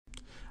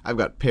I've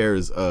got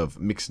pairs of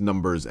mixed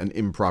numbers and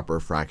improper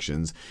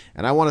fractions,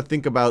 and I want to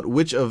think about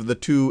which of the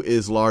two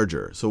is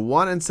larger. So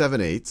 1 and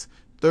 7/8,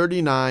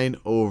 39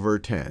 over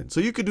 10. So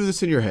you could do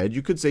this in your head.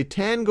 You could say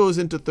 10 goes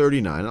into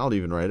 39. I'll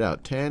even write it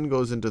out. 10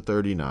 goes into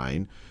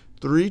 39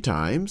 3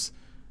 times.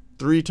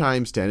 3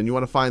 times 10, and you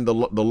want to find the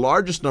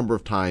largest number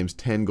of times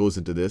 10 goes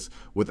into this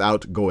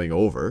without going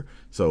over.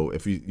 So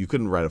if you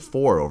couldn't write a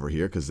 4 over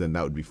here, because then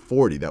that would be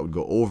 40. That would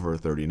go over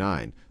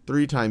 39.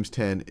 3 times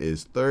 10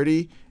 is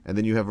 30, and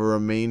then you have a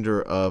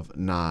remainder of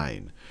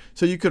 9.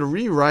 So you could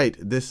rewrite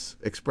this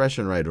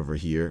expression right over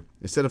here.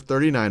 Instead of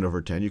 39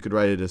 over 10, you could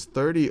write it as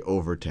 30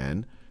 over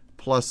 10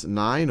 plus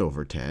 9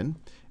 over 10.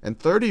 And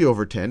 30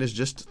 over 10 is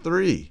just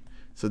 3.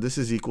 So this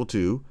is equal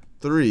to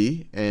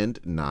 3 and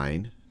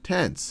 9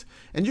 tenths.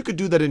 And you could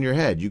do that in your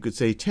head. You could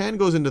say 10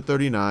 goes into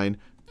 39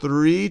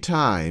 3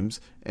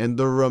 times, and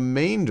the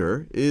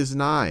remainder is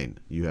 9.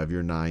 You have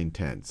your 9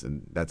 tenths.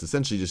 And that's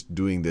essentially just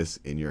doing this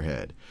in your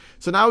head.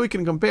 So now we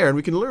can compare, and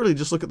we can literally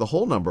just look at the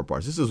whole number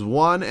parts. This is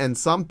 1 and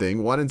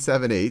something, 1 and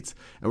 7/8,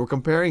 and we're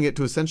comparing it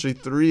to essentially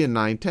 3 and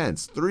 9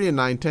 tenths. 3 and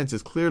 9 tenths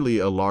is clearly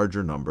a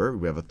larger number.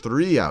 We have a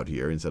 3 out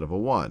here instead of a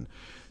 1.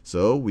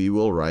 So we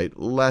will write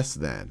less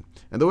than.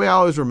 And the way I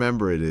always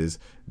remember it is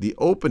the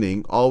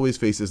opening always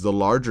faces the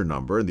larger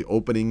number, and the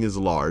opening is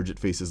large, it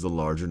faces the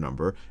larger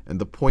number, and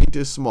the point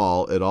is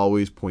small, it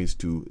always points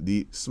to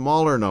the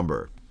smaller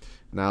number.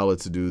 Now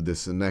let's do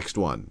this next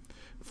one.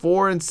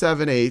 4 and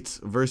 7/8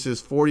 versus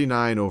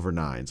 49 over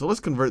 9. So let's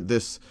convert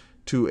this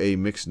to a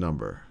mixed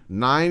number.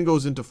 9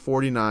 goes into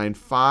 49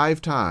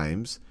 5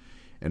 times,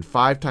 and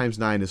 5 times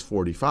 9 is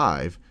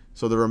 45,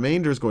 so the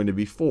remainder is going to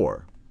be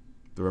 4.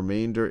 The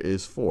remainder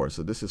is 4.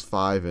 So this is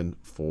 5 and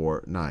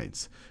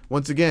 4/9.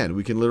 Once again,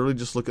 we can literally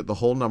just look at the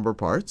whole number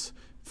parts.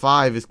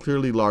 5 is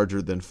clearly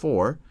larger than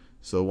 4.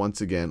 So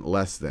once again,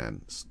 less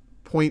than.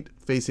 Point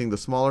facing the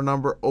smaller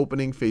number,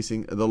 opening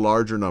facing the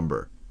larger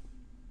number.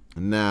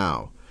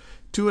 Now,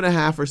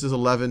 2½ versus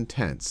 11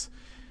 tenths.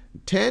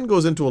 10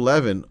 goes into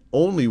 11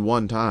 only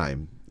one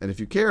time. And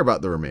if you care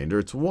about the remainder,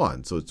 it's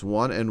 1. So it's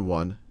 1 and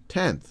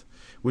 1/10.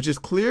 Which is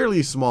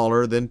clearly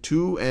smaller than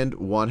 2 and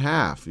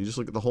 1/2. You just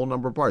look at the whole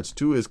number of parts.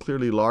 2 is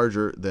clearly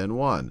larger than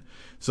 1.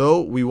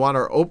 So we want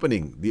our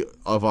opening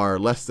of our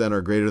less than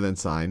or greater than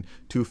sign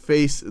to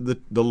face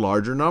the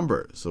larger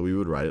number. So we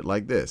would write it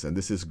like this. And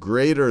this is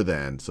greater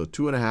than. So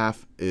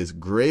 2½ is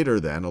greater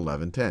than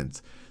 11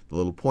 tenths. The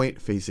little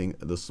point facing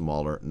the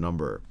smaller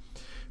number.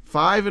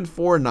 5 and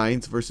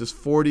 4/9 versus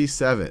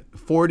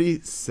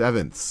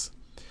 40/7.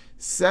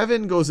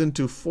 7 goes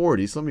into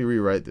 40. So let me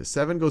rewrite this.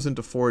 7 goes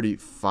into 40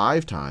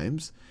 5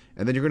 times.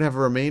 And then you're going to have a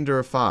remainder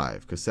of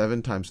 5. Because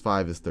 7 times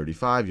 5 is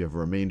 35. You have a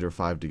remainder of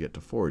 5 to get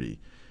to 40.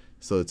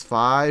 So it's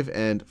 5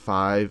 and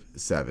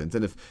 5/7.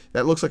 And if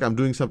that looks like I'm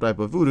doing some type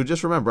of voodoo,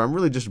 just remember, I'm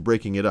really just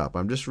breaking it up.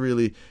 I'm just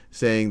really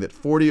saying that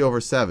 40 over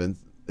 7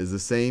 is the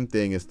same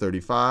thing as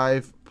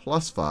 35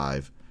 plus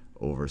 5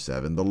 over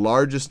 7. The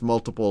largest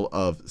multiple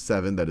of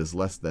 7 that is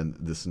less than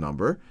this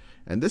number.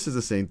 And this is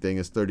the same thing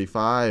as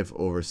 35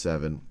 over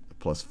 7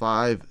 plus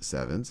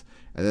 5/7.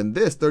 And then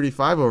this,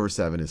 35 over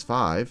 7 is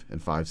 5,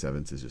 and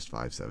 5/7 is just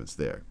 5/7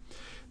 there.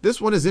 This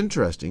one is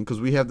interesting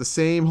because we have the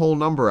same whole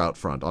number out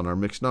front on our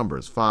mixed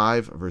numbers,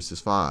 5 versus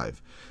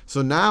 5.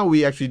 So now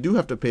we actually do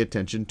have to pay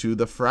attention to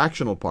the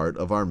fractional part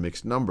of our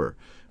mixed number.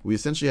 We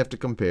essentially have to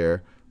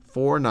compare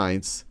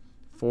 4/9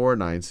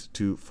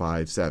 to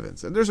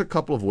 5/7. And there's a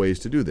couple of ways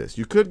to do this.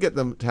 You could get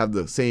them to have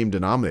the same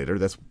denominator.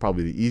 That's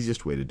probably the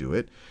easiest way to do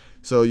it.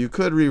 So you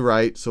could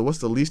rewrite, so what's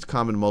the least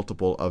common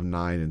multiple of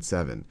 9 and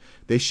 7?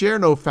 They share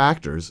no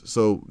factors,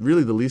 so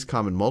really the least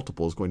common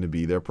multiple is going to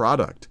be their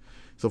product.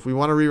 So if we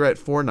want to rewrite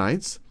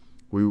 4/9,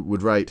 we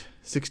would write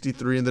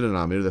 63 in the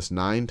denominator. That's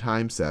 9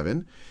 times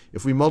 7.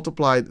 If we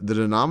multiply the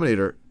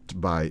denominator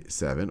by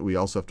 7, we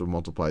also have to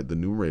multiply the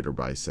numerator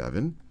by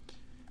 7.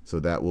 So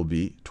that will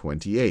be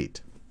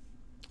 28.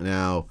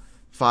 Now,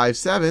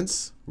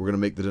 5/7, we're going to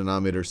make the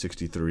denominator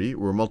 63.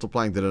 We're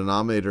multiplying the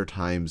denominator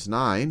times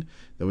 9.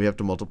 Then we have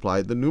to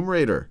multiply the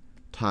numerator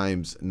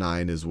times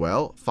 9 as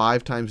well.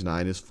 5 times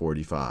 9 is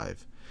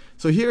 45.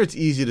 So here it's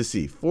easy to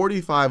see.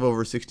 45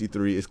 over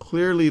 63 is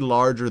clearly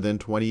larger than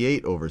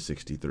 28 over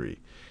 63.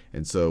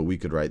 And so we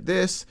could write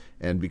this,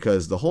 and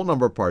because the whole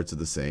number of parts are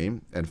the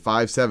same, and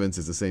 5/7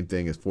 is the same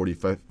thing as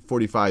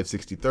 45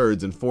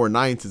 63rds, and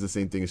 4/9 is the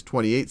same thing as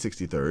 28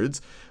 63rds,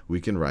 we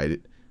can write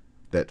it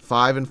that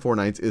 5 and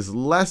 4/9 is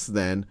less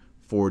than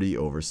 40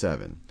 over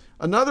 7.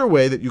 Another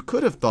way that you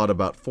could have thought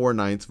about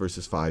 4/9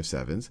 versus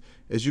 5/7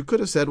 is you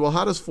could have said, well,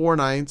 how does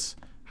 4/9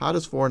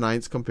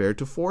 compare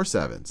to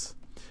 4/7?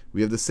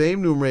 We have the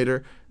same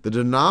numerator. The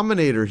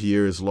denominator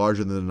here is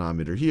larger than the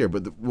denominator here.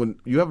 But when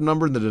you have a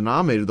number in the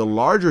denominator, the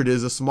larger it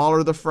is, the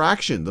smaller the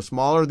fraction, the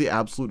smaller the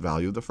absolute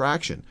value of the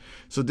fraction.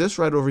 So this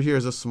right over here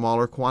is a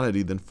smaller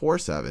quantity than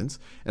 4/7.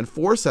 And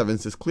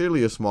 4/7 is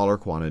clearly a smaller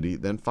quantity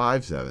than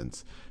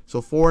 5/7.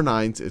 So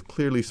 4/9 is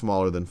clearly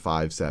smaller than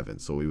 5/7.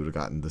 So we would have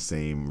gotten the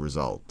same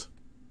result.